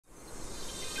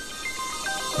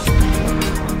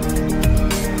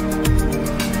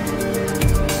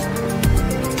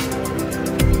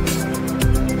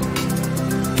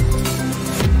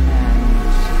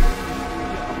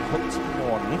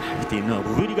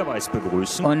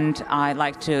And I'd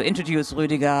like to introduce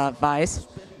Rüdiger Weiß,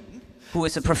 who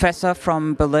is a professor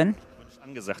from Berlin,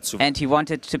 and he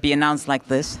wanted to be announced like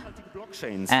this.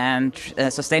 And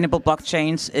sustainable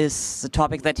blockchains is the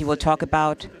topic that he will talk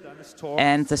about,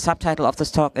 and the subtitle of this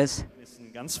talk is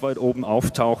Ganz weit oben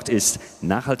auftaucht, ist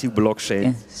Nachhaltige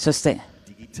Blockchains,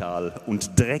 digital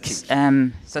und dreckig.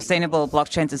 Sustainable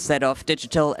blockchains instead of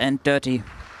digital and dirty.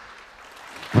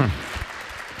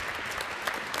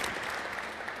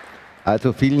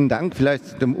 Also vielen Dank. Vielleicht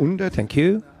zu dem Thank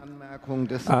you.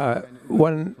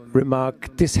 One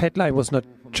remark, this headline was not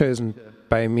chosen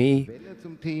by me,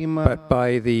 but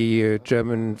by the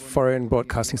German foreign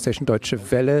broadcasting station Deutsche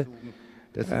Welle.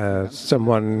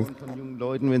 Someone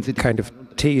kind of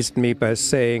teased me by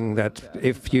saying that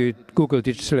if you Google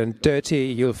digital and dirty,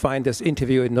 you'll find this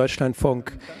interview in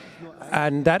Deutschlandfunk.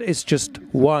 And that is just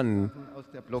one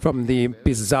from the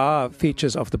bizarre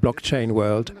features of the blockchain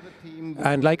world.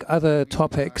 And like other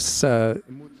topics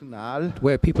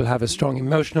where people have a strong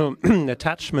emotional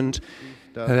attachment,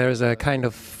 there is a kind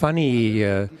of funny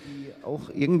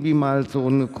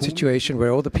situation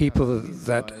where all the people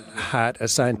that had a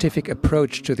scientific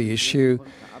approach to the issue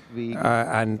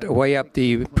and weigh up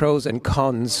the pros and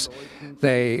cons,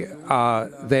 they are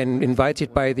then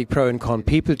invited by the pro and con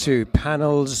people to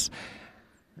panels,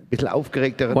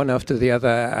 one after the other,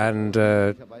 and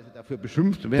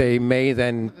they may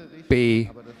then be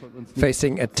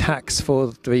facing attacks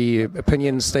for the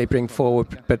opinions they bring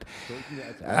forward. But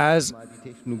as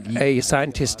a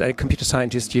scientist, a computer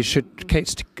scientist, you should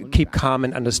keep calm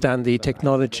and understand the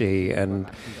technology.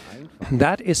 And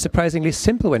that is surprisingly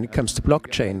simple when it comes to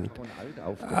blockchain.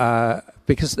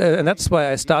 And that's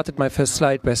why I started my first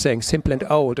slide by saying simple and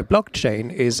old. A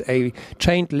blockchain is a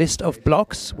chained list of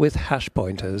blocks with hash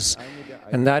pointers.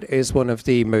 And that is one of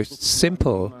the most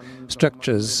simple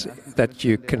structures that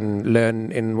you can learn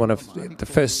in one of the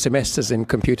first semesters in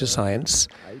computer science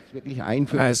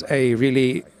as a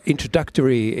really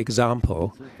introductory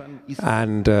example.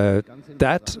 And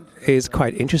that is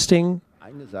quite interesting.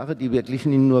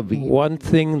 One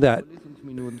thing that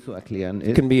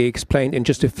can be explained in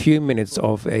just a few minutes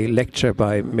of a lecture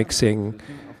by mixing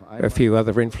a few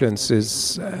other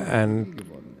influences and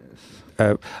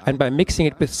by mixing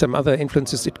it with some other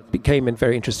influences, it became a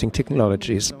very interesting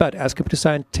technologies. But as computer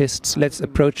scientists, let's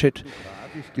approach it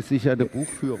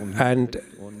and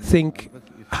think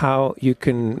how you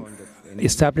can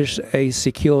establish a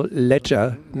secure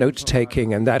ledger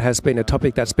note-taking, and that has been a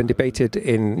topic that's been debated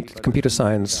in computer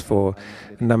science for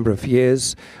a number of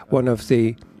years. One of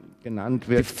the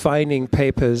defining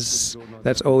papers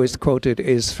that's always quoted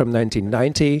is from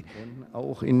 1990.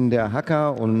 How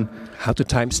to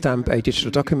timestamp a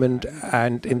digital document,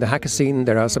 and in the hacker scene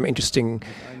there are some interesting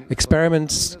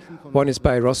experiments. One is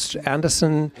by Ross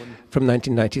Anderson from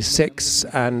 1996,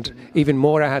 and even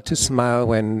more I had to smile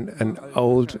when an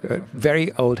old,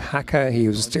 very old hacker, he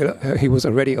was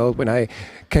already old when I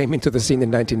came into the scene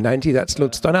in 1990, that's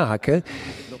Lutz Donnerhacke.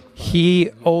 He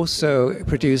also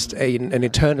produced an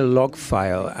eternal log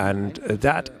file, and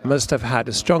that must have had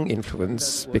a strong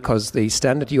influence because the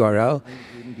standard URL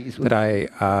that I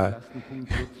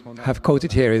have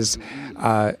quoted here is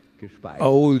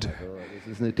old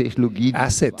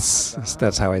assets.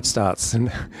 That's how it starts.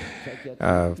 And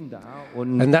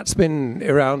that's been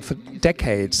around for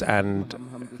decades, and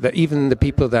even the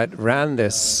people that ran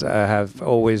this have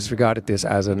always regarded this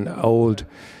as an old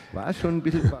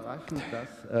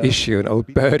issue, an old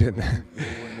burden.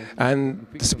 And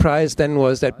the surprise then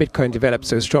was that Bitcoin developed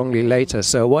so strongly later.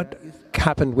 So what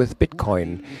happened with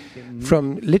Bitcoin?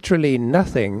 From literally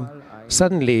nothing,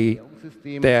 suddenly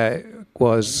there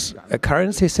was a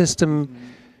currency system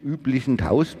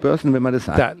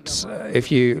that,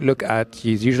 if you look at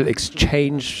the usual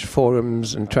exchange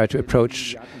forums and try to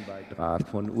approach,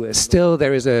 still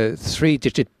there is a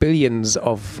 3-digit billions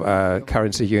of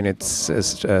currency units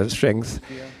strength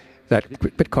that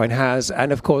Bitcoin has.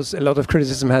 And of course, a lot of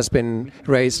criticism has been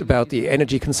raised about the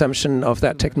energy consumption of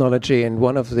that technology. And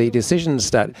one of the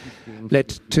decisions that led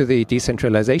to the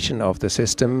decentralization of the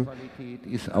system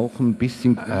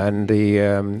and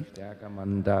the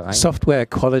software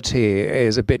quality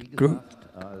is a bit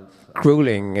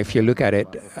grueling if you look at it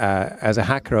as a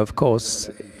hacker, of course,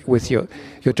 with your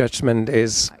judgment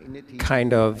is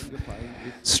kind of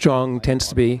strong, tends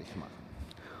to be.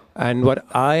 And what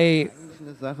I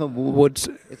would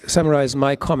summarize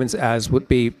my comments as would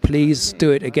be, please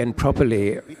do it again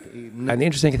properly. And the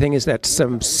interesting thing is that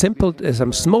some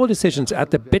small decisions at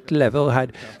the bit level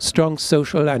had strong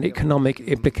social and economic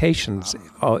implications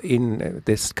in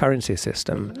this currency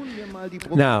system.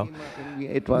 Now,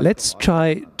 let's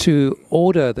try to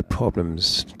order the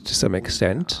problems to some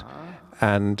extent.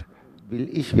 And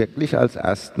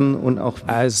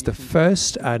as the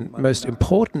first and most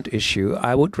important issue,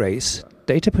 I would raise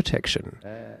data protection.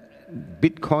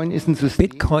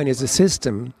 Bitcoin is a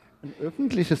system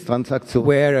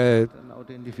where a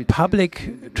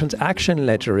public transaction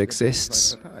ledger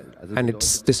exists, and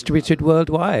it's distributed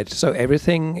worldwide, so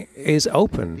everything is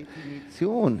open.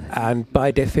 And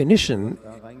by definition,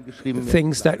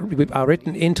 things that are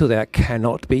written into there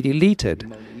cannot be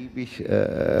deleted.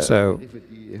 So,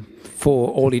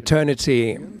 for all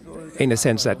eternity, in a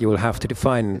sense that you will have to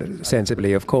define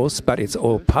sensibly, of course, but it's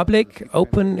all public,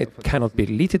 open, it cannot be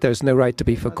deleted, there's no right to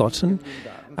be forgotten.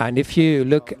 And if you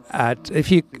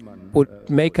would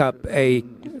make up a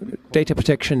data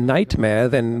protection nightmare,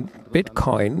 then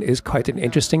Bitcoin is quite an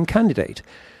interesting candidate.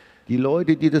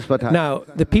 Now,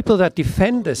 the people that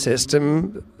defend the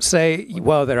system say,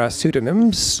 well, there are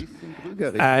pseudonyms,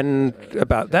 and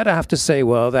about that I have to say,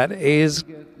 well, that is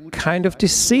kind of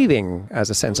deceiving as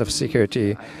a sense of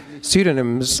security.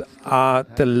 Pseudonyms are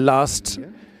the last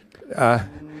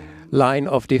line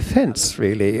of defense,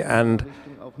 really, and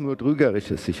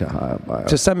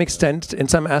to some extent, in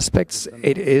some aspects,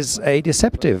 it is a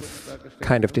deceptive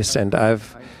kind of dissent.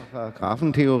 I've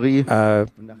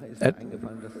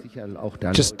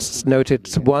just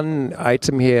noted one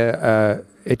item here.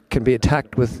 It can be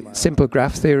attacked with simple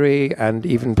graph theory and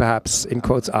even perhaps, in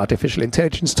quotes, artificial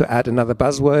intelligence, to add another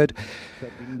buzzword.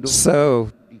 So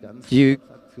you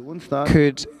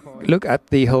could look at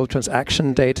the whole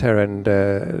transaction data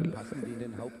and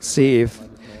see if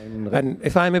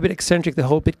I'm a bit eccentric, the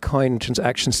whole Bitcoin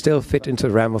transaction still fit into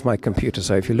the RAM of my computer.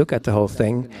 So if you look at the whole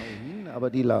thing,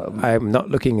 I'm not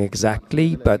looking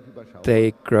exactly, but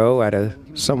they grow at a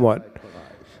somewhat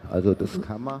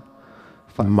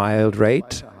mild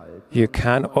rate. You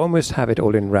can almost have it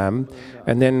all in RAM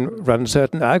and then run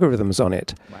certain algorithms on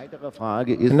it.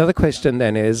 Another question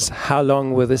then is, how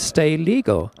long will this stay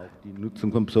legal?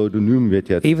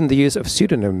 Even the use of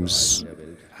pseudonyms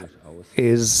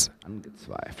is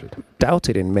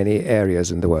doubted in many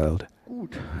areas in the world.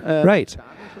 Right.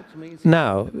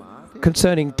 Now,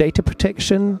 concerning data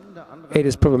protection, it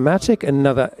is problematic.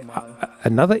 Another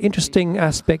interesting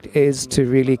aspect is to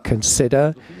really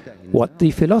consider what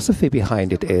the philosophy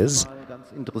behind it is.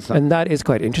 And that is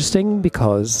quite interesting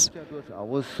because,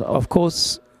 of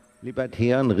course,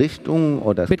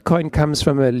 Bitcoin comes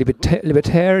from a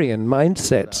libertarian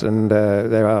mindset, and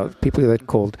there are people that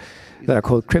are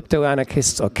called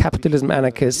crypto-anarchists or capitalism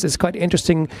anarchists. It's quite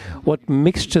interesting what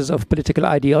mixtures of political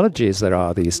ideologies there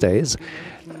are these days.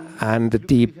 And the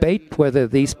debate whether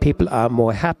these people are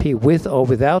more happy with or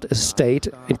without a state,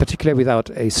 in particular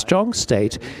without a strong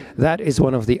state, that is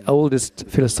one of the oldest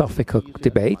philosophical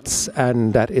debates,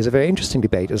 and that is a very interesting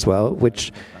debate as well,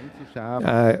 which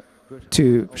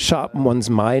to sharpen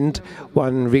one's mind,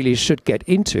 one really should get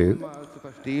into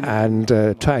and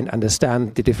try and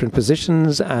understand the different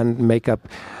positions and make up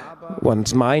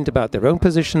one's mind about their own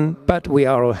position. But we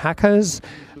are all hackers,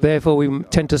 therefore we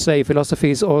tend to say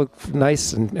philosophy is all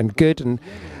nice and good,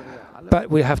 but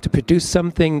we have to produce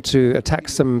something to attack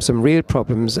some real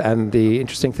problems. And the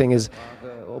interesting thing is,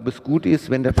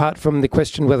 apart from the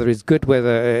question whether it's good,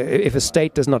 if a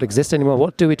state does not exist anymore,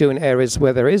 what do we do in areas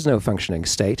where there is no functioning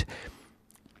state?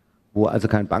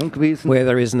 Where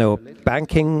there is no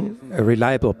banking,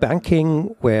 reliable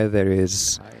banking, where there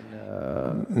is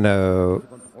no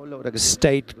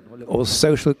state or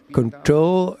social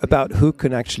control about who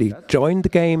can actually join the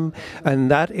game.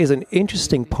 And that is an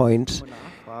interesting point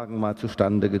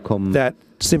that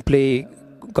simply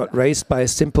got raised by a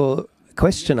simple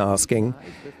question asking.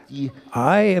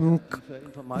 I am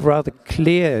rather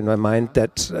clear in my mind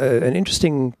that an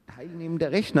interesting,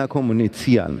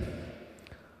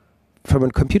 from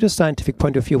a computer scientific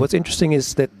point of view, what's interesting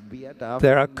is that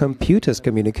there are computers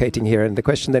communicating here, and the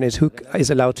question then is who is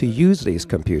allowed to use these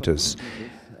computers,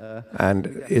 and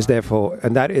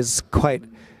that is quite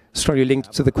strongly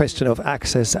linked to the question of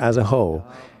access as a whole.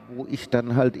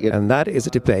 And that is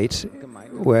a debate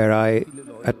where I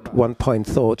at one point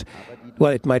thought,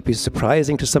 well, it might be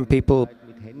surprising to some people,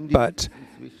 but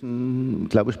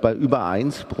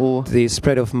the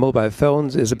spread of mobile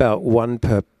phones is about 1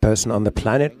 per person on the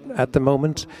planet at the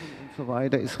moment.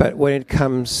 But when it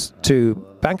comes to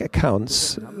bank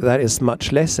accounts, that is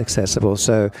much less accessible.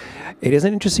 So it is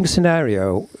an interesting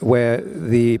scenario where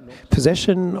the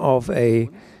possession of a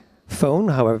phone,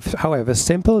 however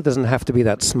simple, doesn't have to be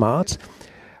that smart.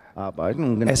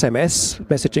 SMS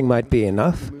messaging might be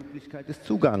enough.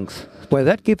 Well,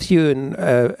 that gives you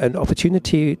an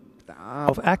opportunity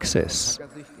of access.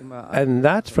 And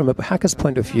that, from a hacker's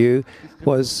point of view,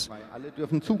 was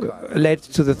led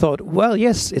to the thought, well,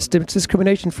 yes, it's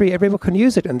discrimination-free, everyone can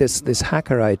use it. And this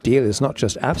hacker ideal is not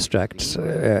just abstract,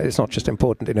 it's not just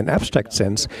important in an abstract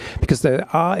sense, because there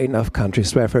are enough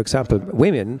countries where, for example,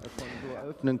 women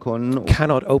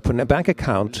cannot open a bank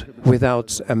account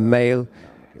without a male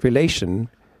relation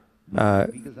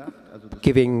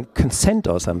giving consent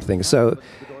or something. So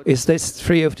is this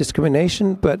free of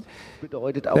discrimination? But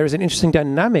there is an interesting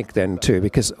dynamic then too,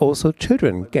 because also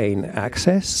children gain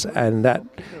access, and that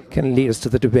can lead us to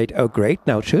the debate, oh great,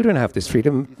 now children have this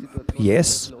freedom.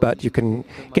 Yes, but you can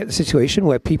get the situation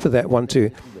where people that want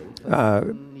to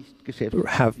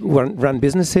run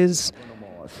businesses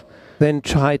then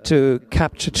try to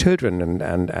capture children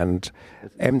and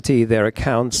empty their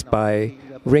accounts by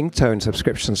ringtone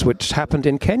subscriptions, which happened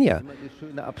in Kenya.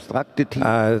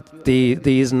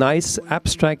 These nice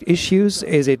abstract issues,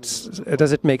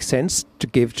 does it make sense to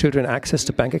give children access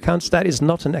to bank accounts? That is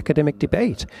not an academic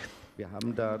debate.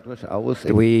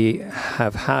 We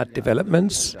have had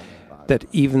developments that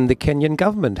even the Kenyan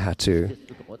government had to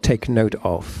take note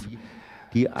of.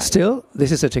 Still,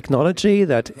 this is a technology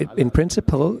that, in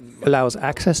principle, allows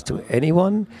access to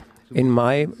anyone. In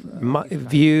my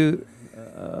view,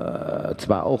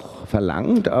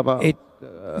 it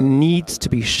needs to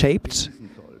be shaped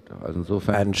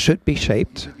and should be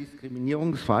shaped.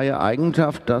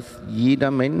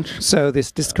 So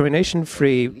this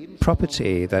discrimination-free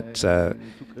property that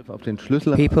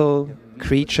people,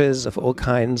 creatures of all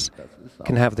kinds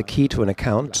can have the key to an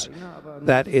account,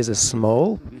 that is a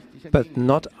small but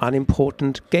not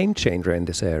unimportant game changer in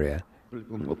this area.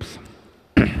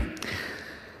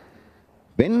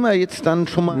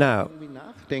 Now,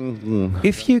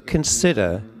 if you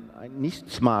consider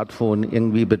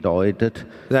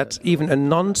that even a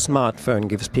non-smartphone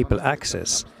gives people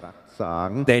access,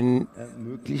 then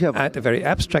at a very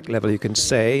abstract level you can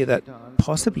say that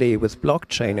possibly with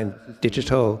blockchain and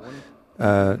digital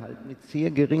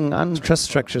trust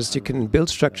structures, you can build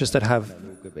structures that have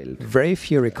very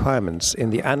few requirements in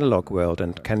the analog world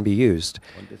and can be used.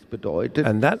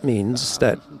 And that means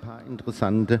that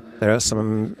there are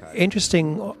some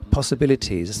interesting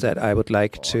possibilities that I would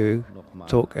like to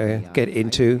get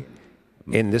into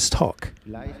in this talk.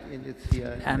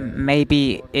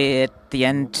 Maybe at the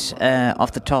end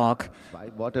of the talk,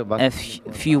 a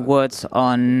few words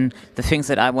on the things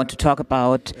that I want to talk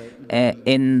about.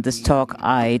 In this talk,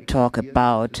 I talk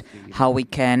about how we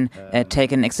can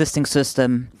take an existing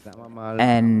system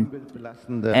and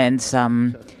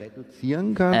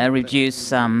reduce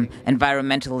some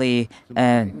environmentally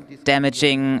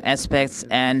damaging aspects,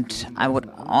 and I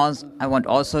want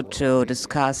also to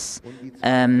discuss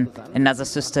another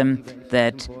system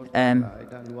that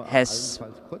has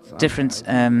different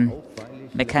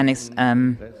mechanics,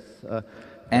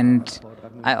 and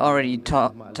I already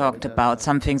talked about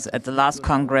some things at the last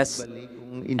Congress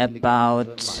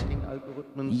about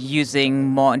using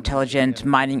more intelligent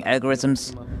mining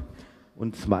algorithms,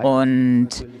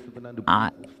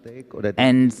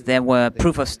 and there were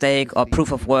proof of stake or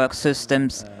proof of work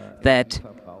systems that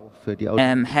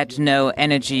had no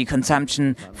energy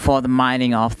consumption for the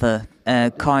mining of the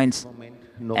coins,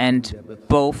 and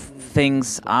both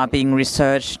things are being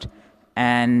researched.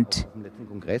 And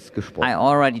I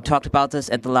already talked about this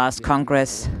at the last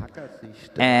Congress.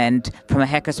 And from a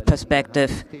hacker's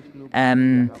perspective,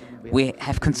 we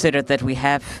have considered that we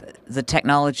have the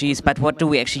technologies, but what do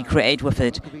we actually create with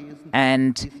it?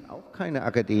 And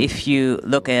if you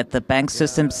look at the bank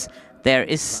systems, there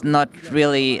is not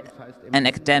really an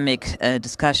academic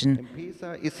discussion.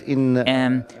 If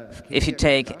you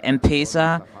take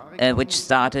M-Pesa, which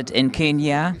started in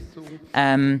Kenya,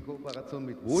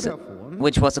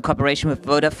 which was a cooperation with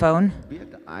Vodafone,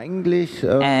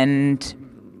 and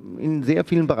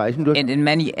in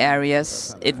many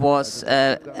areas it was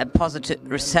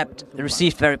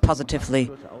received very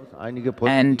positively.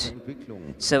 And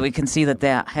so we can see that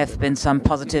there have been some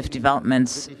positive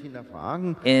developments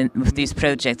with these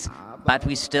projects, but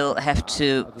we still have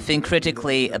to think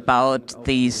critically about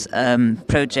these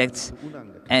projects.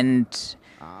 And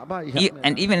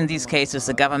even in these cases,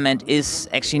 the government is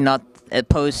actually not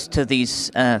opposed to these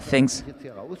things.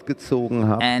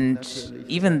 And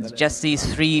even just these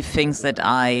three things that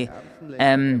I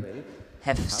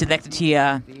have selected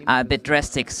here are a bit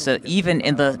drastic. So even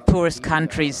in the poorest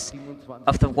countries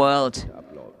of the world,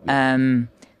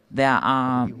 there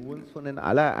are,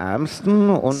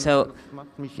 so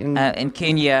in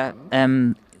Kenya,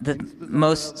 the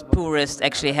most poorest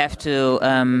actually have to,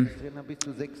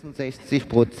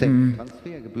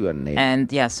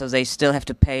 and yeah, so they still have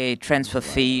to pay transfer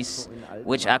fees,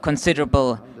 which are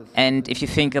considerable. And if you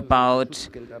think about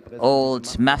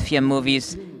old mafia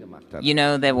movies, you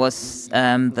know, there was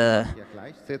the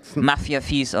mafia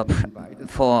fees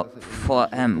for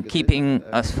keeping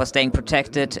us, for staying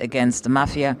protected against the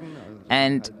mafia,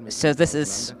 and so this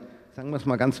is. So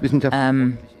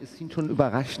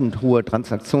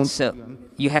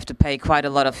you have to pay quite a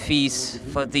lot of fees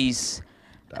for these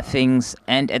things,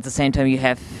 and at the same time you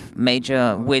have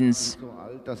major wins.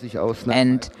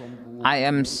 And I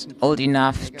am old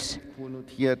enough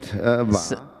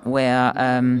where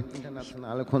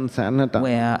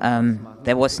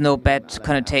there was no bad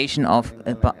connotation of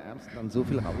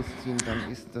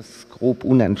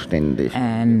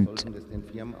and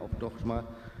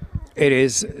it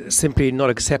is simply not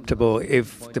acceptable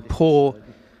if the poor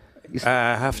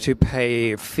have to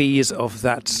pay fees of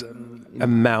that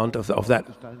amount, of that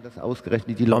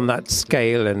on that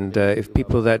scale, and if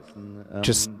people that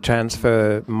just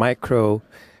transfer micro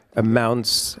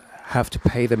amounts have to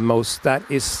pay the most, that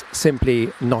is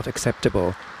simply not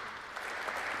acceptable.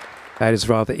 That is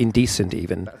rather indecent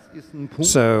even.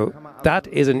 So that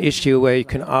is an issue where you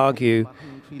can argue,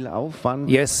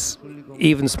 yes,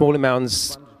 even small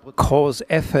amounts cause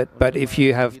effort, but if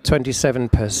you have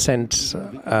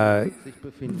 27%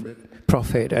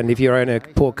 profit, and if you're in a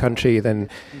poor country, then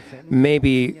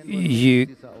maybe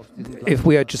if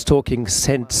we are just talking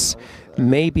cents,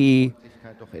 maybe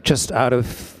just out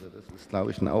of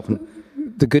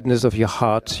the goodness of your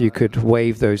heart, you could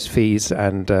waive those fees,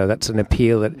 and that's an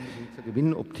appeal that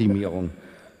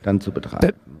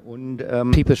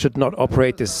people should not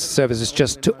operate these services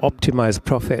just to optimize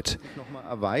profit.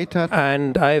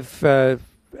 And I've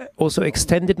also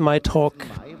extended my talk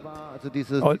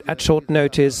at short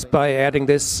notice by adding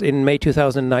this in May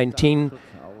 2019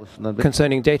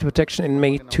 concerning data protection. In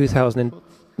May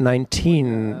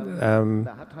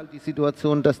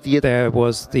 2019, there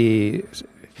was the...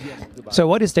 So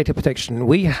what is data protection?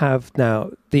 We have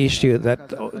now the issue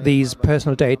that these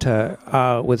personal data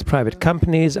are with private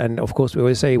companies, and of course we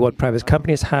always say what private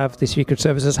companies have, the secret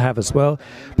services have as well,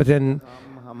 but then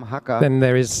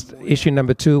there is issue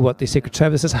number two, what the secret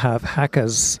services have,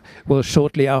 hackers will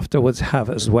shortly afterwards have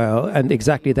as well. And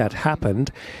exactly that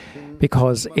happened,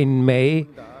 because in May,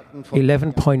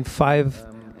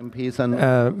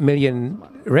 11.5 million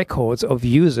records of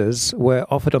users were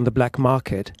offered on the black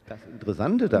market.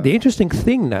 The interesting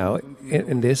thing now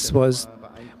in this was,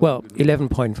 well,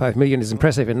 11.5 million is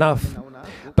impressive enough,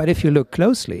 but if you look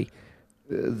closely,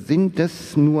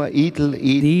 these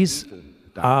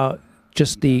are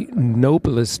just the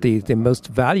noblest, the most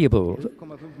valuable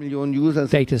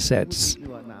data sets.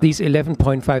 These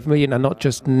 11.5 million are not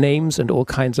just names and all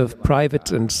kinds of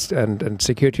private and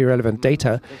security relevant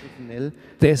data.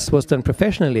 This was done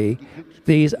professionally.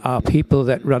 These are people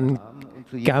that run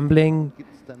gambling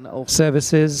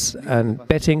services and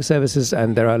betting services,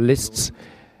 and there are lists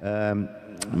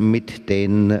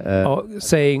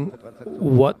saying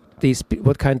what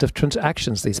kinds of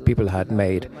transactions these people had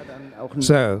made.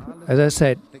 So, as I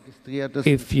said,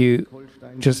 if you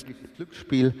just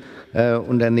if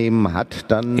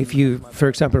you, for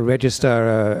example, register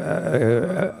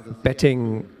a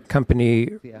betting company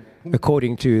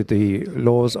according to the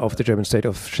laws of the German state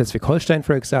of Schleswig-Holstein,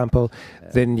 for example,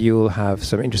 then you'll have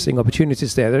some interesting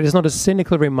opportunities there. That is not a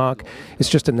cynical remark, it's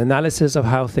just an analysis of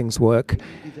how things work.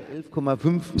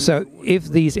 So if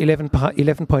these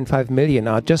 11.5 million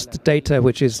are just the data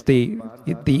which is the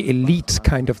elite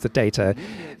kind of the data,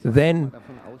 then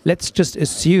let's just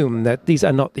assume that these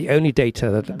are not the only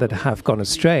data that have gone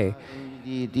astray.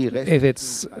 If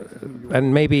it's,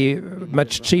 and maybe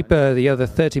much cheaper, the other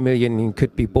 30 million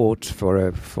could be bought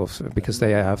because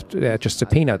they are just the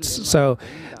peanuts. So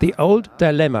the old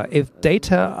dilemma, if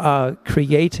data are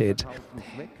created,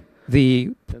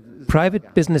 the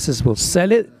private businesses will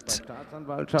sell it,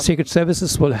 secret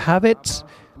services will have it,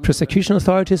 prosecution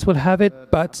authorities will have it,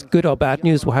 but good or bad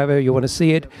news, however you want to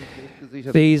see it,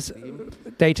 these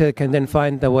data can then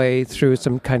find their way through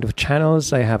some kind of channels.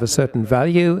 They have a certain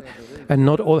value, and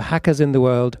not all hackers in the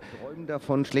world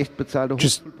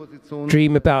just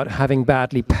dream about having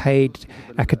badly paid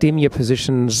academia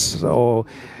positions or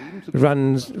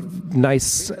run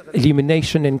nice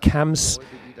illumination in camps.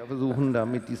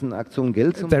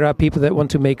 there are people that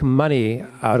want to make money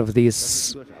out of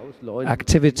these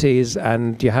activities,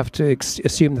 and you have to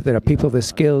assume that there are people with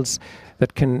skills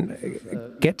that can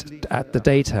get at the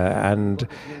data. And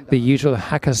the usual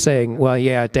hacker saying, well,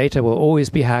 yeah, data will always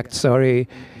be hacked, sorry.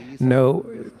 No,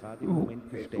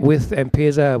 with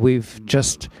M-Pesa, we've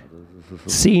just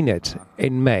seen it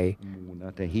in May,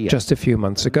 just a few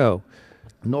months ago.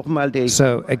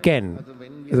 So again,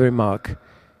 the remark,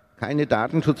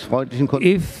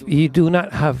 if you do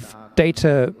not have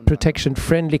data protection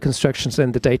friendly constructions,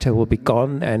 then the data will be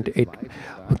gone and it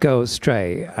will go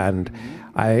astray. And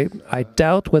I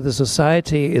doubt whether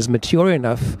society is mature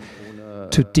enough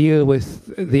to deal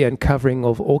with the uncovering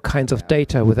of all kinds of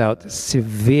data without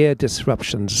severe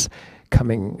disruptions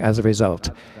coming as a result.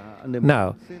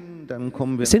 Now,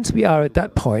 since we are at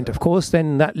that point, of course,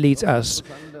 then that leads us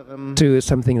to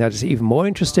something that is even more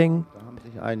interesting.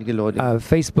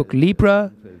 Facebook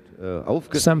Libra.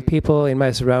 Some people in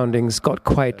my surroundings got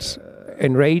quite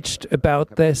enraged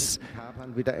about this.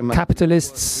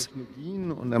 Capitalists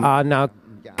are now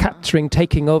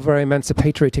taking over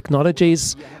emancipatory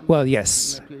technologies. Well,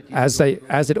 yes, as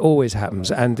it always happens.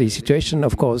 And the situation,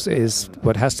 of course, is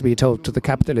what has to be told to the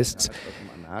capitalists.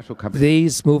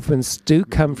 These movements do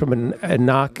come from an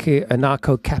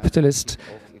anarcho-capitalist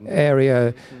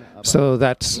area, so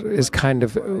that kind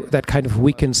of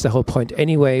weakens the whole point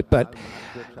anyway. But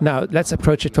now let's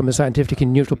approach it from a scientific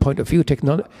and neutral point of view.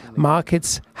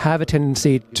 Markets have a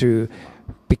tendency to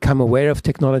become aware of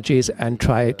technologies and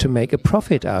try to make a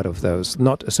profit out of those.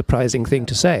 Not a surprising thing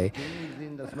to say.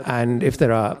 And if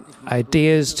there are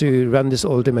ideas to run this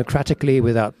all democratically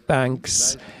without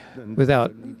banks,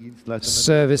 without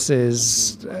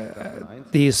services,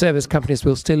 the service companies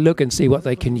will still look and see what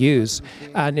they can use.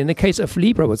 And in the case of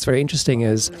Libra, what's very interesting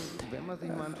is,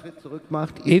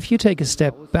 if you take a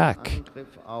step back,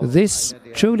 this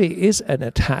truly is an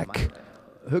attack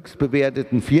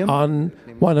on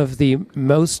one of the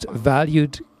most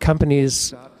valued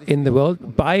companies in the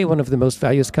world, by one of the most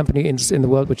valued companies in the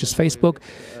world, which is Facebook,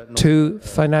 to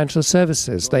financial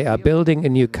services. They are building a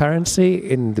new currency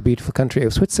in the beautiful country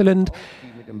of Switzerland,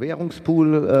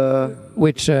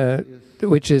 which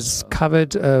is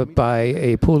covered by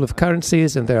a pool of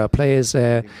currencies, and there are players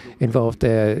involved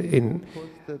there in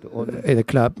the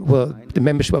club. Well, the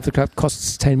membership of the club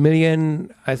costs 10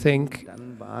 million, I think,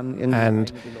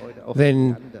 and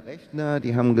then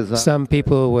some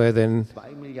people were then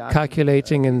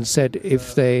calculating and said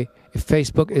if they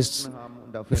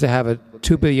have a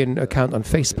 2 billion account on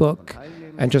Facebook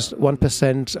and just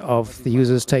 1% of the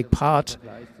users take part,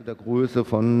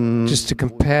 just to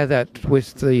compare that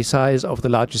with the size of the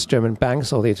largest German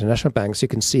banks or the international banks, you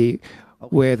can see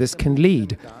where this can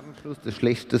lead.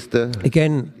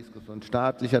 Again,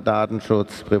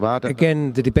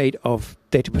 the debate of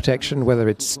data protection, whether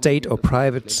it's state or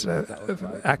private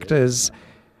actors,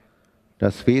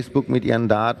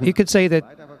 you could say that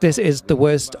this is the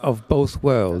worst of both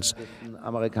worlds.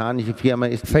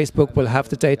 Facebook will have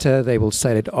the data, they will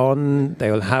sell it on, they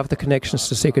will have the connections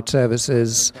to secret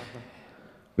services.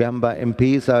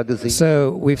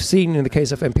 So we've seen in the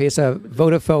case of M-Pesa,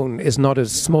 Vodafone is not a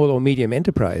small or medium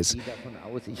enterprise.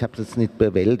 If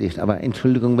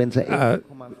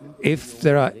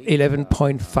there are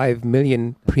 11.5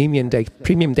 million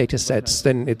premium data sets,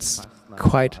 then it's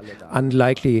quite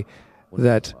unlikely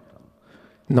that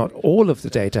not all of the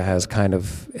data has kind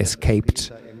of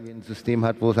escaped.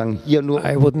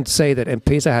 I wouldn't say that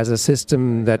M-Pesa has a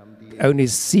system that only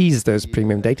sees those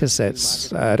premium data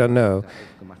sets. I don't know.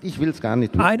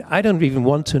 I don't even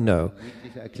want to know.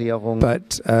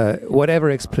 But whatever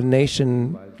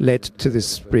explanation led to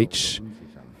this breach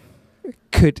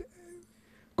could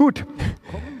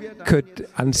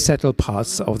unsettle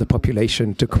parts of the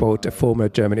population, to quote a former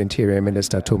German Interior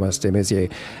Minister, Thomas de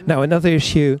Maizière. Now, another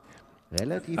issue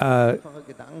that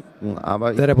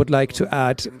I would like to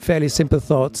add, fairly simple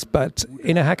thoughts, but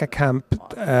in a hacker camp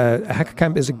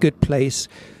is a good place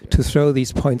to throw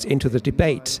these points into the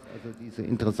debate.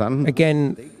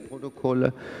 Again,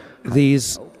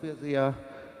 these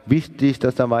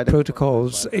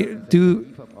protocols do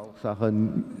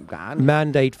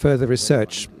mandate further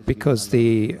research, because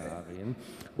the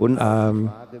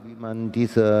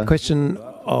question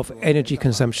of energy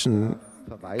consumption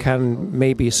can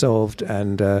maybe be solved,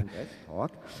 and I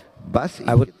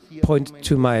would point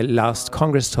to my last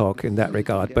Congress talk in that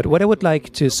regard. But what I would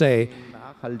like to say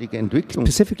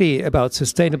specifically about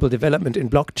sustainable development in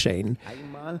blockchain,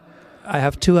 I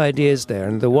have two ideas there,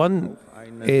 and the one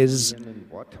is, and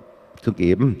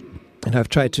I've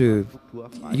tried to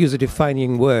use a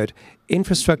defining word,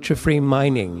 infrastructure-free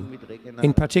mining,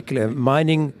 in particular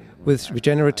mining with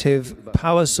regenerative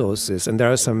power sources. And there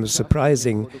are some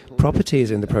surprising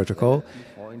properties in the protocol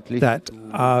that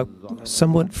are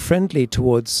somewhat friendly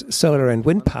towards solar and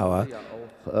wind power.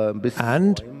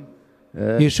 And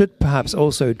you should perhaps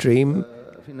also dream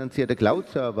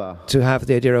to have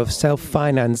the idea of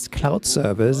self-financed cloud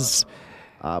servers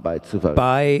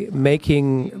by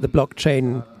making the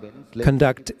blockchain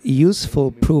conduct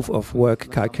useful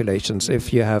proof-of-work calculations.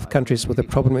 If you have countries with a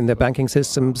problem in their banking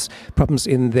systems, problems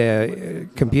in their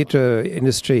computer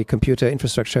industry, computer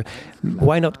infrastructure,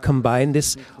 why not combine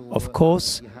this? Of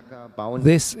course,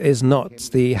 this is not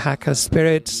the hacker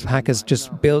spirit. Hackers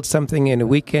just build something in a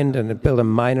weekend and build a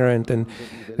miner and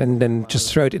then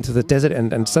just throw it into the desert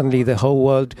and suddenly the whole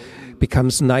world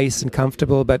becomes nice and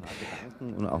comfortable. But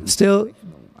still,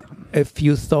 a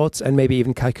few thoughts and maybe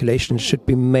even calculations should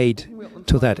be made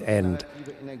to that end.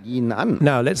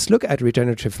 Now, let's look at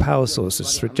regenerative power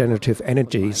sources, regenerative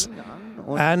energies,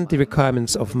 and the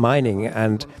requirements of mining.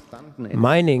 And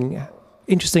mining,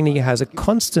 interestingly, has a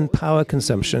constant power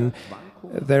consumption.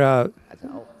 There are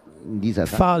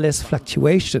far less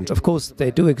fluctuations. Of course, they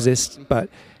do exist, but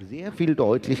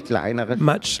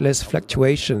much less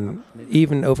fluctuation,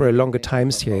 even over a longer time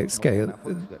scale,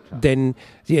 than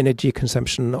the energy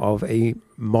consumption of a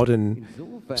modern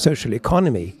social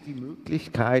economy.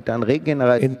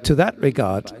 To that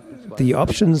regard, the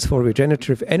options for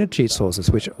regenerative energy sources,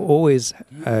 which always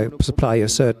supply a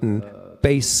certain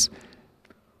base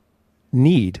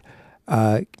need,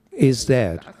 is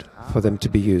there for them to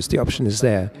be used. The option is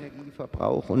there.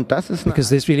 Because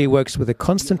this really works with a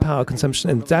constant power consumption,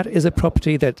 and that is a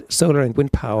property that solar and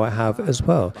wind power have as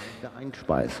well.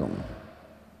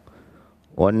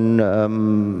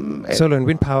 Solar and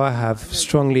wind power have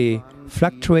strongly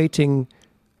fluctuating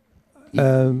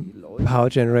power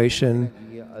generation,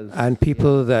 and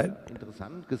people that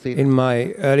in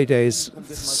my early days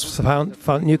found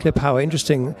nuclear power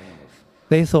interesting,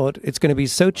 they thought it's going to be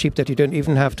so cheap that you don't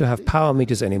even have to have power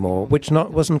meters anymore, which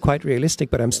wasn't quite realistic,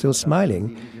 but I'm still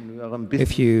smiling.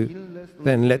 If you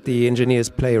then let the engineers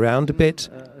play around a bit,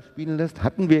 then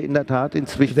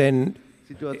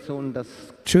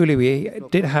truly we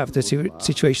did have the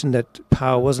situation that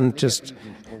power wasn't just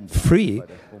free,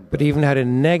 but even had a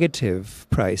negative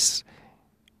price.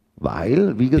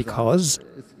 Because,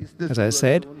 as I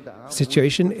said, the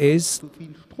situation is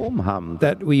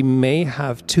that we may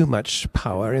have too much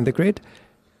power in the grid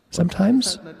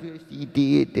sometimes.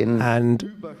 And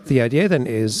the idea then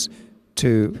is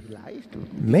to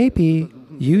maybe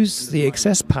use the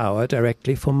excess power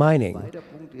directly for mining.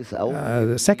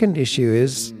 The second issue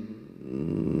is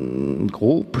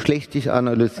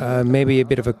maybe a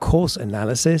bit of a coarse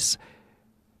analysis,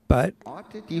 but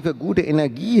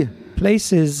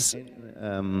places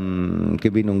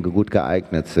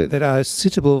that are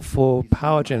suitable for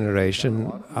power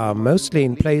generation are mostly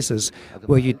in places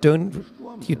where you tend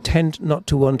not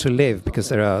to want to live because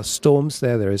there are storms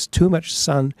there is too much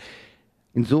sun.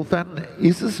 And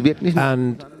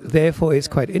therefore it's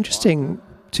quite interesting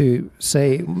to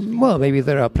say, well, maybe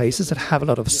there are places that have a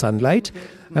lot of sunlight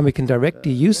and we can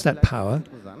directly use that power.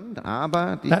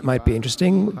 That might be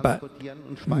interesting, but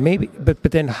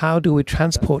then how do we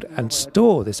transport and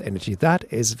store this energy? That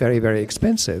is very, very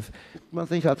expensive.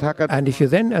 And if you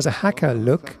then, as a hacker,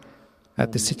 look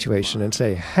at the situation and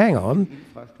say, hang on,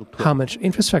 how much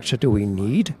infrastructure do we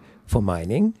need for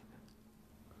mining?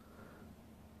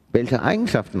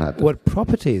 What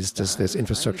properties does this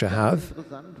infrastructure have?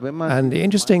 And the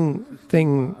interesting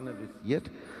thing,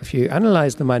 if you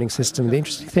analyze the mining system, the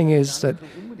interesting thing is that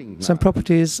some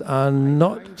properties are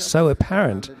not so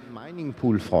apparent.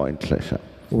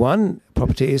 One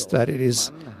property is that it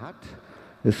is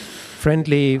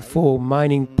friendly for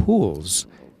mining pools.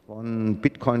 If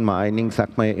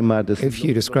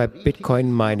you describe Bitcoin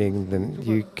mining, then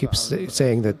you keep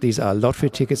saying that these are lottery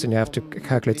tickets and you have to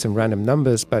calculate some random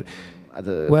numbers, but,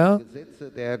 well,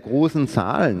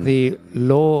 the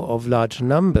law of large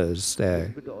numbers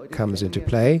there comes into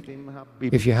play.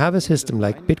 If you have a system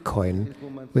like Bitcoin,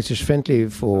 which is friendly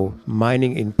for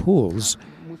mining in pools,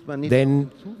 then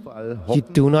you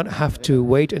do not have to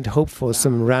wait and hope for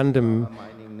some random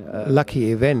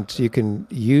lucky event. You can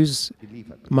use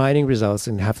mining results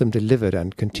and have them delivered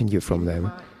and continue from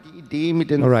them.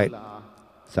 All right.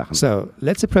 So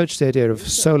let's approach the idea of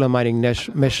solar mining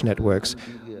mesh networks.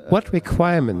 What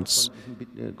requirements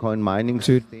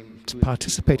to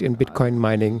participate in Bitcoin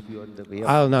mining?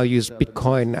 I'll now use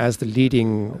Bitcoin as the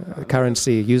leading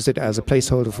currency, use it as a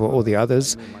placeholder for all the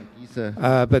others.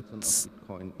 But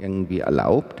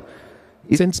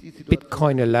Since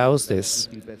Bitcoin allows this,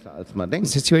 the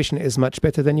situation is much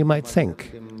better than you might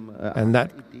think. And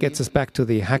that gets us back to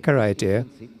the hacker idea.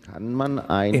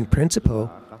 In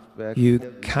principle, you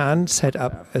can set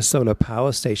up a solar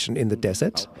power station in the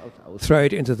desert, throw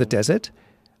it into the desert,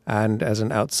 and as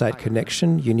an outside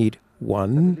connection, you need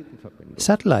one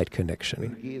satellite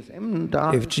connection. If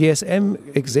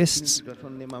GSM exists,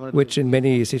 which in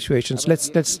many situations, let's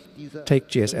take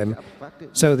GSM.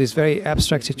 So this very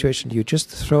abstract situation, you just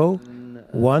throw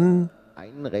one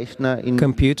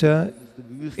computer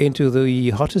into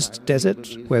the hottest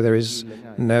desert where there is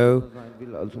no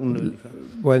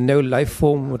life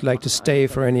form would like to stay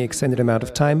for any extended amount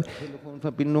of time,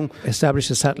 establish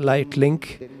a satellite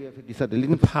link.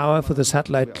 The power for the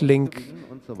satellite link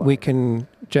we can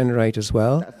generate as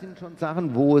well.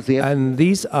 And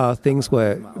these are things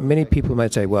where many people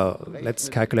might say, well, let's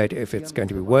calculate if it's going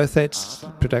to be worth it,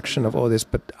 production of all this.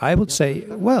 But I would say,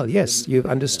 well, yes, you've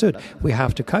understood. We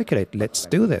have to calculate. Let's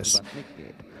do this.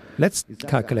 Let's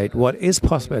calculate what is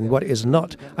possible and what is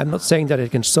not. I'm not saying that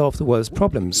it can solve the world's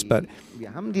problems, but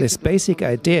this basic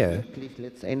idea,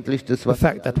 the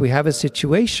fact that we have a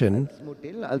situation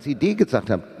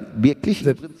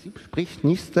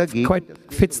that quite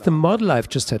fits the model I've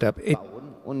just set up. It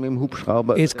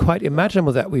is quite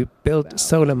imaginable that we build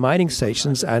solar mining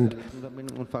stations and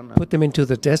put them into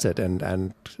the desert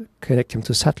and connect them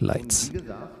to satellites.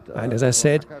 And as I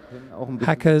said,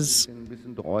 hackers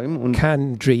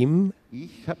can dream,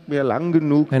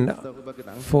 and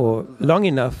for long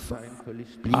enough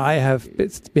I have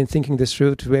been thinking this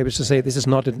through to be able to say this is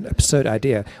not an absurd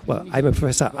idea. Well, I'm a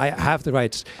professor, I have the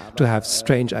right to have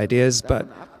strange ideas, but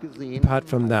apart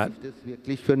from that,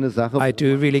 I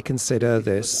do really consider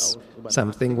this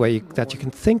something that you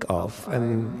can think of.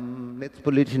 And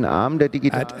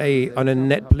on a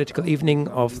net political evening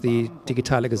of the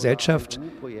Digitale Gesellschaft,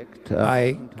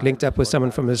 I linked up with someone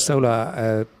from a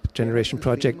solar generation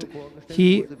project.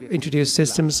 He introduced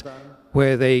systems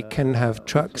where they can have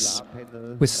trucks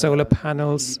with solar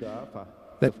panels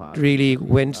that really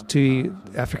went to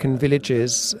African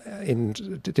villages in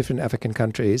different African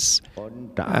countries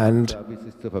and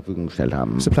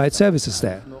supplied services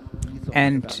there.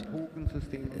 And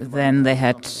then they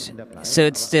had, so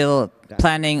it's still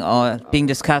planning or being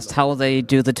discussed how they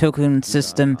do the token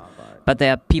system, but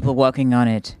there are people working on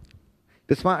it.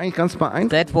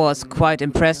 That was quite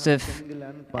impressive,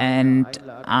 and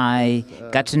I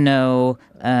got to know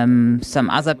some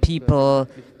other people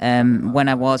when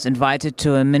I was invited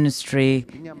to a ministry,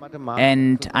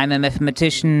 and I'm a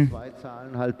mathematician,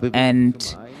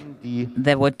 and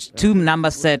there were two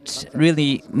numbers that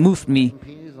really moved me.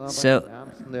 So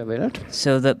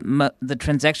the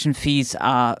transaction fees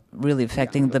are really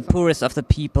affecting the poorest of the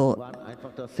people,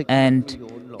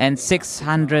 and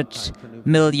 600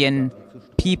 million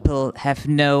people have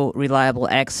no reliable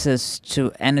access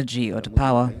to energy or to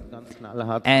power.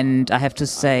 And I have to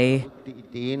say,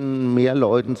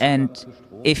 and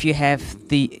if you have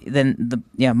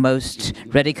the most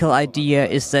radical idea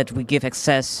is that we give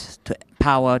access to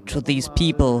power to these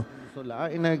people,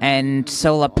 and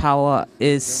solar power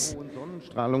is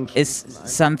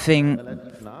something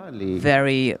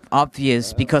very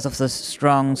obvious because of the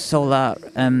strong solar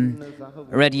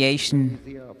radiation,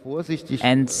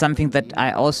 and something that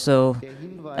I also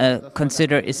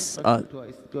consider is,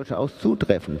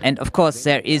 and of course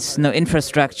there is no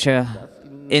infrastructure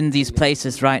in these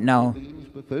places right now,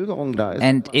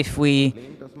 and if we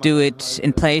do it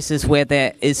in places where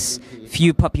there is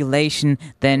few population,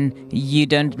 then you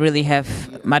don't really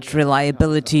have much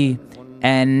reliability.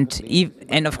 And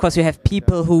of course you have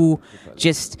people who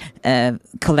just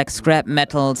collect scrap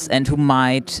metals and who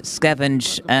might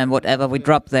scavenge whatever we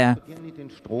drop there.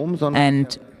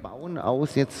 And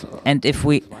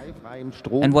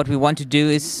what we want to do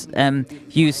is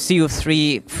use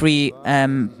CO3-free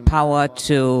power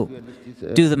to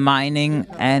do the mining,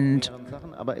 and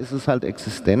I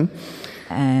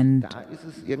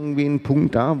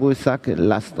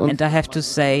have to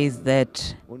say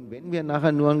that,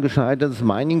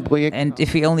 and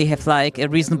if we only have like a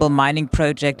reasonable mining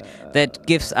project that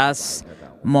gives us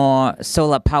more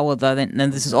solar power, then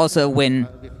this is also a win.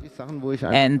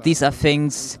 And these are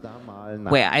things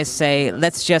where I say,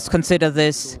 let's just consider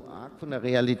this.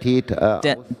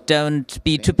 Don't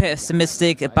be too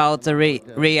pessimistic about the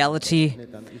reality.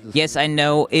 Yes, I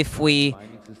know if we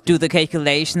do the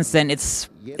calculations, then it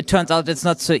turns out it's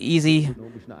not so easy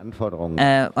on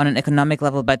an economic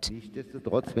level, but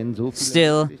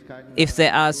still, if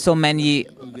there are so many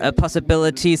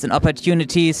possibilities and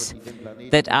opportunities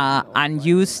that are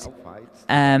unused,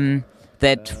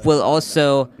 that will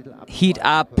also heat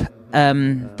up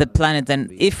the planet, then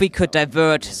if we could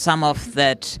divert some of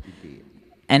that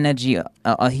energy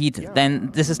or heat, then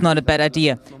this is not a bad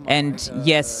idea. And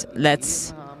yes,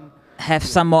 let's have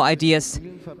some more ideas.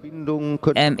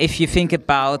 If you think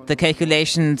about the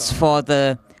calculations for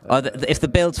if the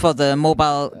bills for the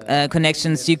mobile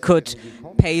connections, you could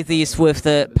pay these with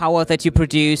the power that you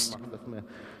produced,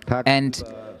 and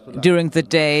during the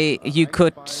day you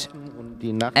could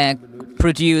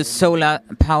produce solar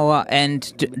power,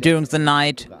 and during the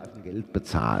night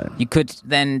you could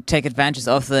then take advantage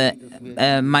of the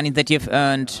money that you've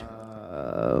earned.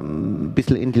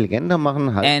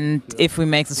 And if we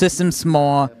make the systems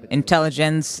more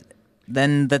intelligent,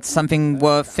 then that's something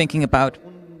worth thinking about.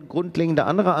 And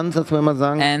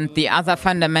the other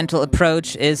fundamental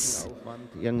approach is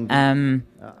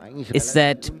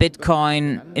that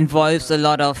Bitcoin involves a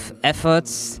lot of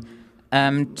efforts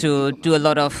to do a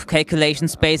lot of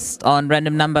calculations based on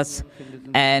random numbers.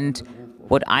 And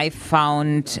what I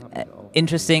found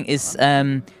interesting is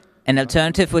an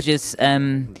alternative, which is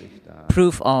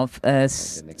proof of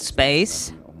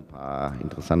space.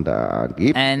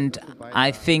 And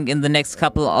I think in the next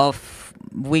couple of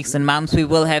weeks and months we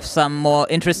will have some more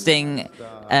interesting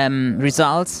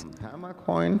results.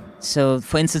 So,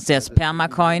 for instance, there's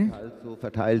Permacoin,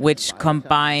 which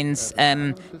combines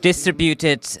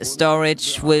distributed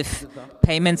storage with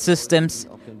payment systems.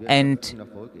 And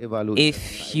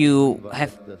if you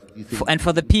have, and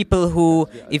for the people who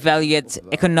evaluate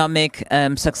economic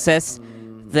success,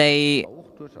 these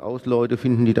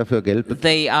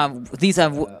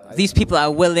people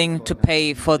are willing to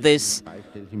pay for this.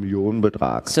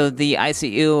 So the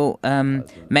ICO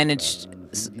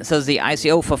the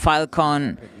ICO for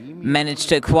Filecoin managed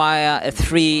to acquire a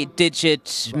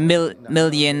 3-digit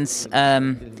millions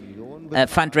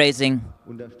fundraising.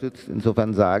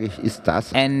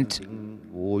 And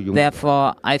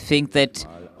therefore, I think that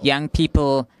young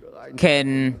people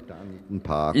can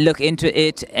look into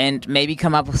it and maybe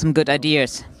come up with some good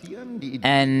ideas.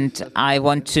 And I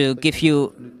want to give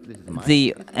you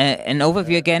an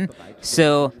overview again.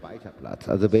 So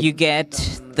you get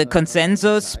the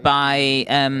consensus by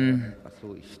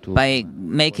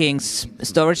making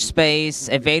storage space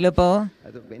available,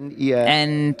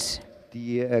 and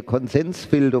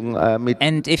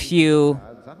if you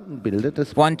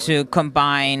want to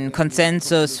combine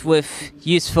consensus with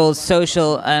useful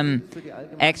social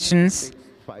actions,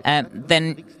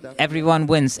 then everyone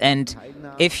wins. And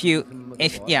if you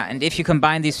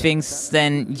combine these things,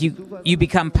 then you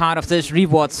become part of this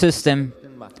reward system.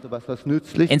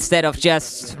 Instead of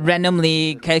just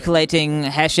randomly calculating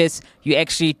hashes, you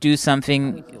actually do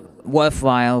something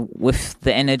worthwhile with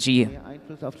the energy,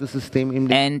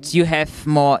 and you have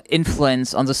more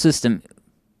influence on the system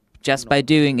just by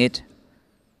doing it.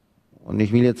 And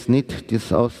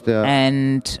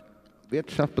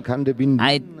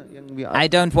I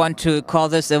don't want to call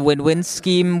this a win-win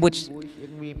scheme,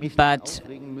 but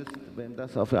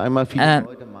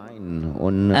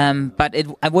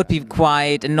I would be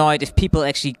quite annoyed if people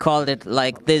actually called it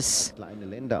like this,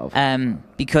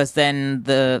 because then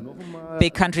the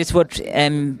big countries would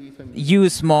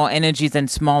use more energy than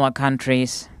smaller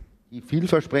countries. And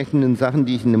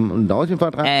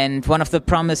one of the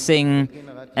promising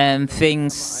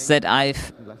things that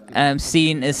I've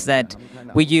seen is that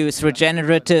we use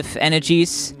regenerative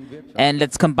energies, and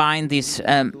let's combine these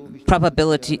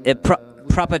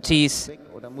properties.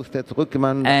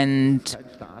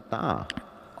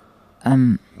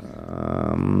 And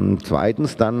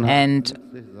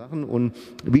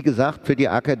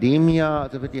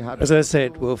as I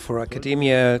said, well, for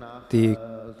academia, we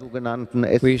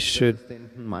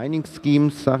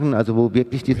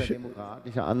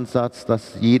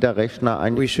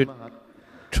should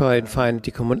try and find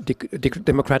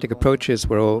democratic approaches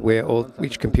where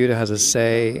each computer has a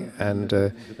say, and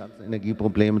then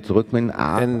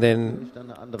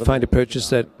find approaches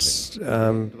that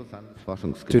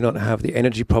do not have the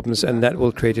energy problems, and that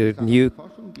will create a new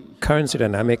currency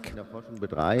dynamic.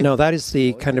 Now, that is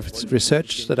the kind of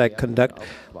research that I conduct,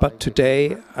 but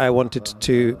today I wanted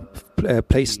to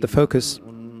place the focus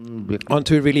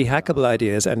onto really hackable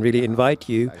ideas and really invite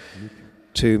you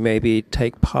to maybe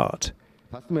take part.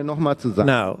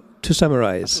 Now, to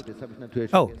summarize,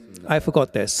 I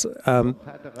forgot this.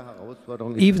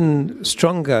 Even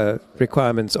stronger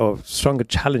requirements or stronger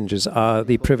challenges are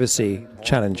the privacy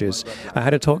challenges. I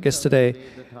had a talk yesterday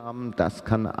about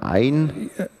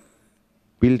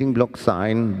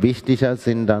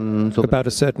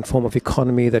a certain form of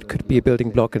economy that could be a building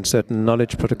block in certain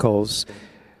knowledge protocols.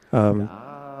 Now,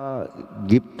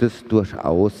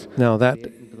 that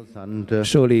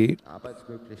surely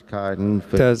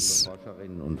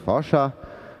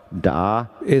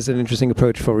is an interesting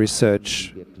approach for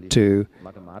research to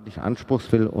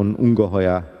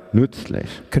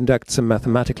conduct some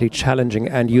mathematically challenging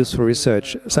and useful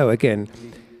research. So again,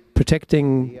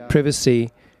 protecting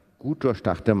privacy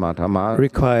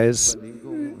requires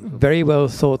very well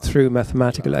thought through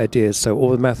mathematical ideas, so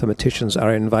all the mathematicians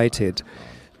are invited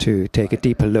to take a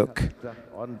deeper look.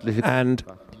 And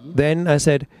then I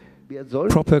said,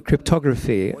 proper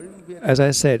cryptography. As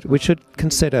I said, we should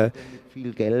consider,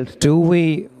 do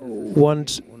we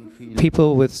want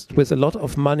people with a lot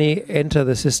of money enter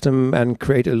the system and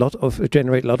generate a lot of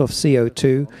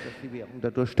CO2,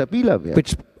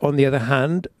 which on the other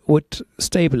hand would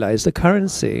stabilize the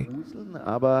currency.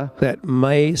 That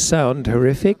may sound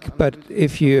horrific, but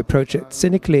if you approach it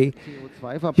cynically,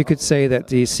 you could say that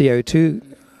the CO2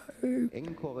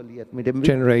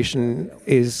 generation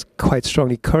is quite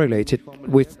strongly correlated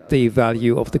with the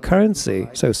value of the currency.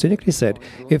 So cynically said,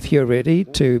 if you're ready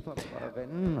to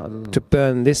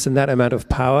burn this and that amount of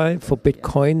power for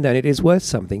Bitcoin, then it is worth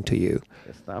something to you.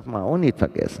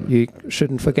 You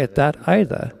shouldn't forget that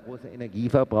either.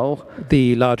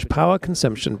 The large power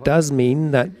consumption does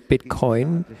mean that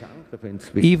Bitcoin,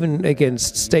 even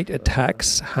against state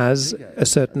attacks, has a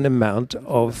certain amount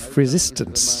of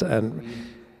resistance and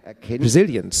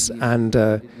resilience. And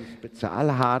the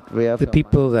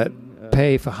people that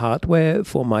pay for hardware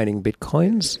for mining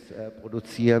Bitcoins,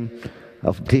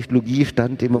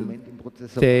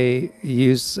 they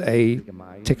use a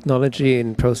technology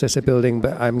in processor building,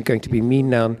 but I'm going to be mean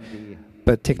now,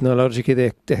 but technologically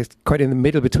they're quite in the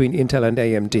middle between Intel and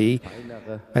AMD.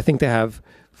 I think they have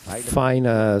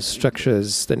finer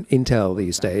structures than Intel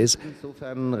these days.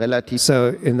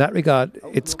 So in that regard,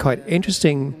 it's quite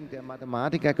interesting.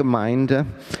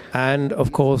 And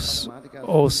of course,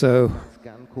 also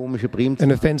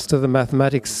an offense to the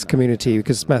mathematics community,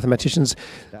 because mathematicians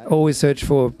always search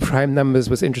for prime numbers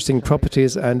with interesting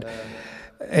properties, and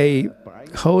a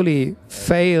wholly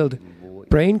failed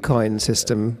BrainCoin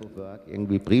system,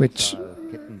 which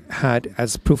had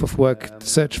as proof of work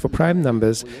search for prime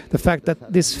numbers, the fact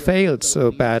that this failed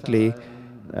so badly,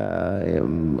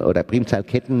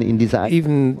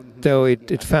 even though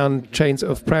it found chains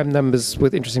of prime numbers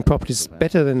with interesting properties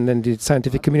better than the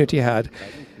scientific community had,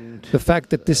 the fact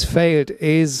that this failed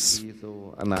is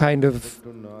kind of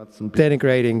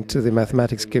denigrating to the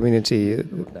mathematics community,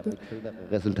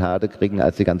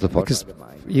 because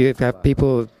you have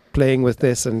people playing with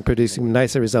this and producing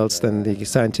nicer results than the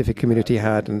scientific community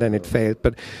had, and then it failed.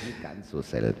 But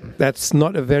that's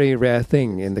not a very rare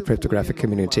thing in the cryptographic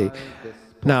community.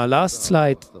 Now, last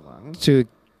slide to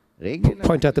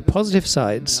point out the positive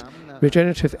sides.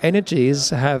 Regenerative energies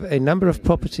have a number of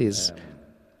properties.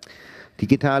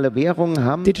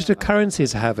 Digital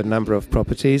currencies have a number of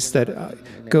properties that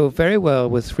go very well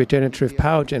with regenerative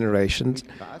power generation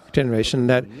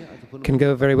that can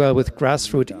go very well with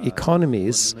grassroots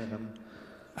economies.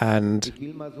 And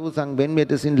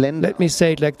let me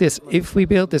say it like this: if we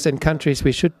build this in countries,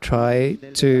 we should try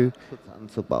to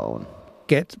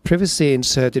get privacy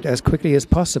inserted as quickly as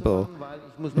possible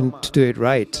and to do it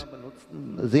right.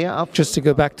 Just to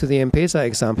go back to the M-Pesa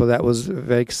example, that was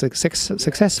very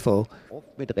successful.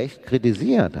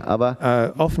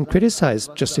 Often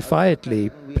criticized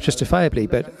justifiably,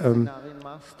 but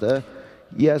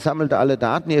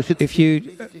if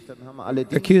you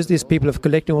accuse these people of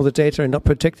collecting all the data and not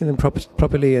protecting them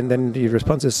properly, and then the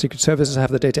response is Secret Services have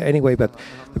the data anyway, but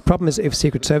the problem is if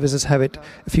Secret Services have it,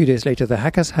 a few days later the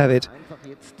hackers have it.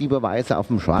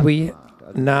 We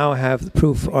now have the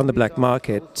proof on the black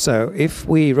market, so if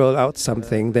we roll out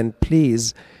something, then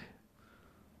please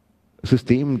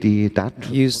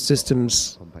use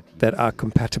systems that are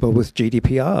compatible with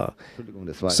GDPR.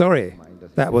 Sorry,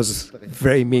 that was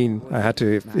very mean. I had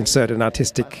to insert an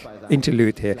artistic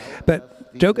interlude here.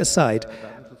 But joke aside,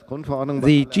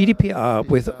 the GDPR,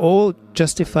 with all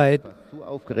justified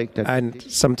and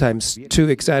sometimes too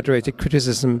exaggerated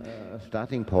criticism,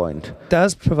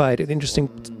 does provide an interesting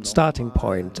starting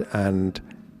point. And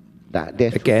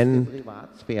again,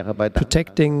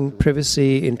 protecting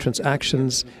privacy in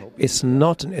transactions is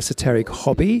not an esoteric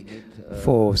hobby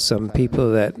for some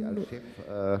people that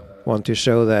want to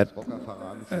show that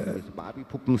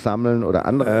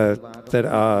that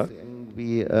are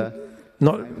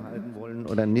not.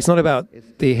 It's not about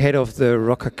the head of the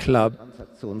rocker club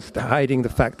hiding the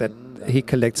fact that he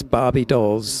collects Barbie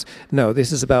dolls. No,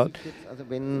 this is about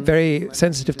very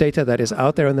sensitive data that is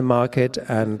out there on the market,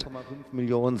 and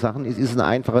these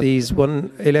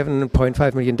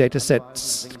 11.5 million data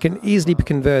sets can easily be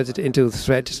converted into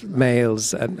threat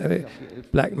mails, and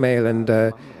blackmail,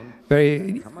 and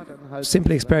very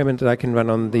simple experiment that I can run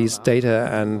on these data,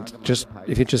 and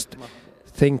if you just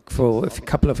think for a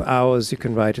couple of hours, you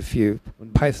can write a few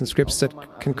Python scripts that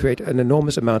can create an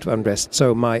enormous amount of unrest.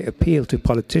 So my appeal to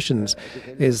politicians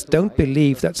is, don't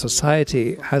believe that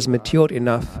society has matured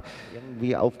enough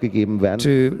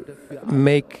to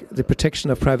make the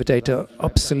protection of private data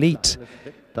obsolete.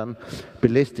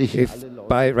 If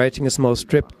by writing a small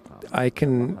script I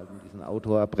can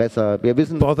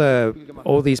bother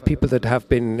all these people that have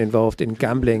been involved in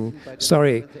gambling.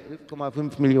 Sorry,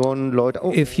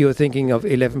 if you're thinking of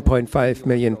 11.5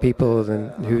 million people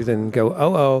who then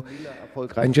go,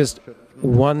 and just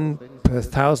 1 per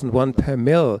 1,000, 1 per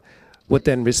mil would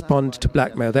then respond to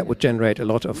blackmail, that would generate a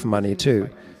lot of money too.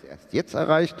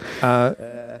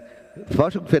 The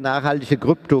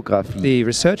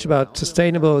research about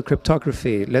sustainable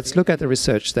cryptography, let's look at the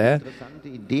research there.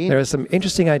 There are some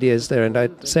interesting ideas there, and I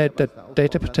said that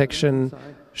data protection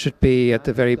should be at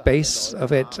the very base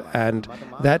of it, and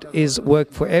that is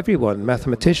work for everyone.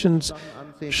 Mathematicians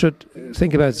should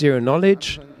think about zero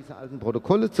knowledge,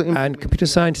 and computer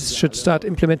scientists should start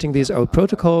implementing these old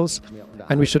protocols,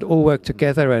 and we should all work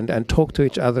together and talk to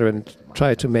each other and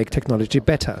try to make technology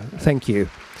better. Thank you.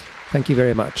 Thank you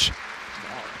very much.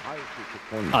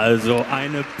 Also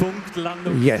eine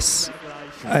Punktlandung. Yes,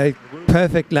 a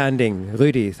perfect landing.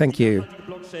 Rüdi, thank you.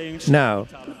 Now,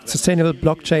 sustainable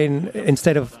blockchain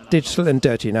instead of digital and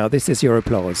dirty. Now, this is your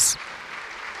applause.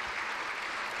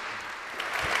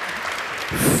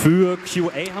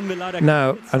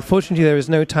 Now, unfortunately, there is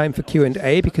no time for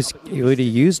Q&A because Rüdi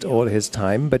used all his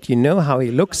time, but you know how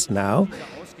he looks now.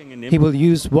 He will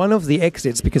use one of the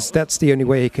exits because that's the only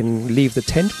way he can leave the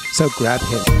tent, so grab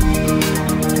him.